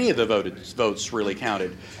know that any of the votes really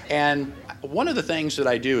counted. And one of the things that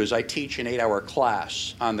I do is I teach an 8-hour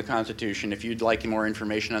class on the Constitution. If you'd like more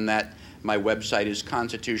information on that, my website is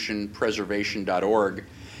constitutionpreservation.org.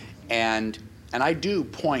 And I do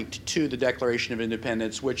point to the Declaration of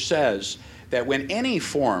Independence, which says that when any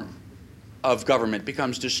form of government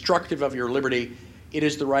becomes destructive of your liberty, it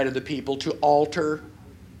is the right of the people to alter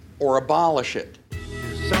or abolish it.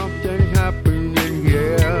 Something happening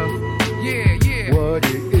here. Yeah, yeah. What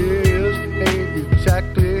it is ain't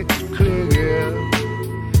exactly clear.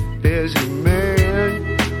 There's a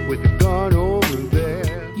man with a gun over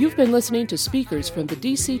there. You've been listening to speakers from the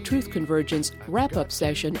DC Truth Convergence wrap-up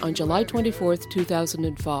session on July 24,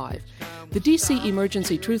 2005. The DC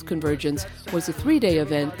Emergency Truth Convergence was a 3-day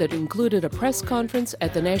event that included a press conference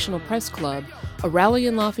at the National Press Club, a rally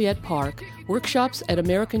in Lafayette Park, workshops at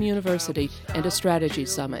American University, and a strategy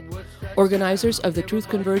summit. Organizers of the Truth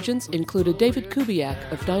Convergence included David Kubiak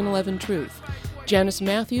of 9/11 Truth, Janice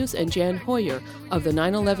Matthews and Jan Hoyer of the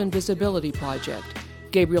 9/11 Visibility Project,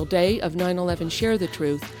 Gabriel Day of 9/11 Share the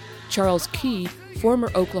Truth, Charles Key, former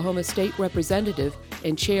Oklahoma State Representative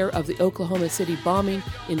and chair of the Oklahoma City Bombing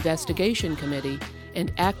Investigation Committee,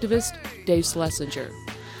 and activist Dave Schlesinger.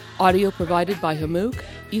 Audio provided by Hamook,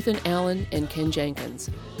 Ethan Allen, and Ken Jenkins.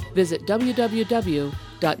 Visit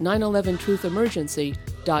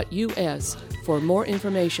www.911truthemergency.us for more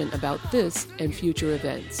information about this and future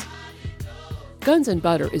events. Guns and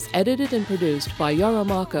Butter is edited and produced by Yaro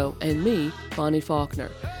Mako and me, Bonnie Faulkner.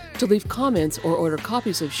 To leave comments or order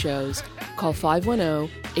copies of shows, call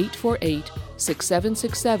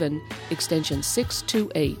 510-848-6767, extension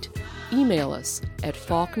 628. Email us at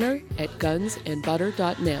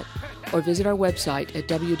faulkner@gunsandbutter.net or visit our website at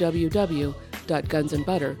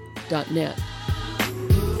www.gunsandbutter.net.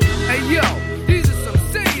 Hey yo, these are some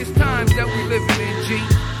serious times that we living in, G.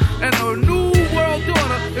 And a new world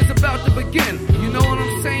order is about to begin. You know what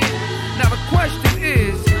I'm saying? Now the question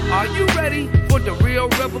is, are you ready for the real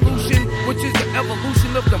revolution, which is the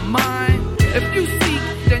evolution of the mind? If you seek,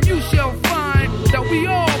 then you shall find that we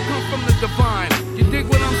all come from the divine. You dig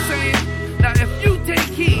what I'm saying? Now if you take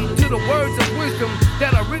heed to the words of wisdom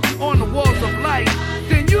that are written on the walls of life,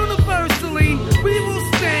 then universally we will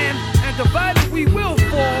stand, and divided we will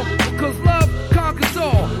fall, because love conquers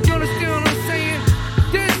all. You understand what I'm saying?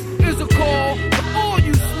 This is a call to all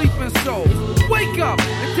you sleeping souls. Wake up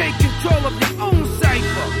and take control of your own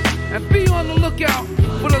cipher, and be on the lookout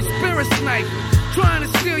for the spirit sniper.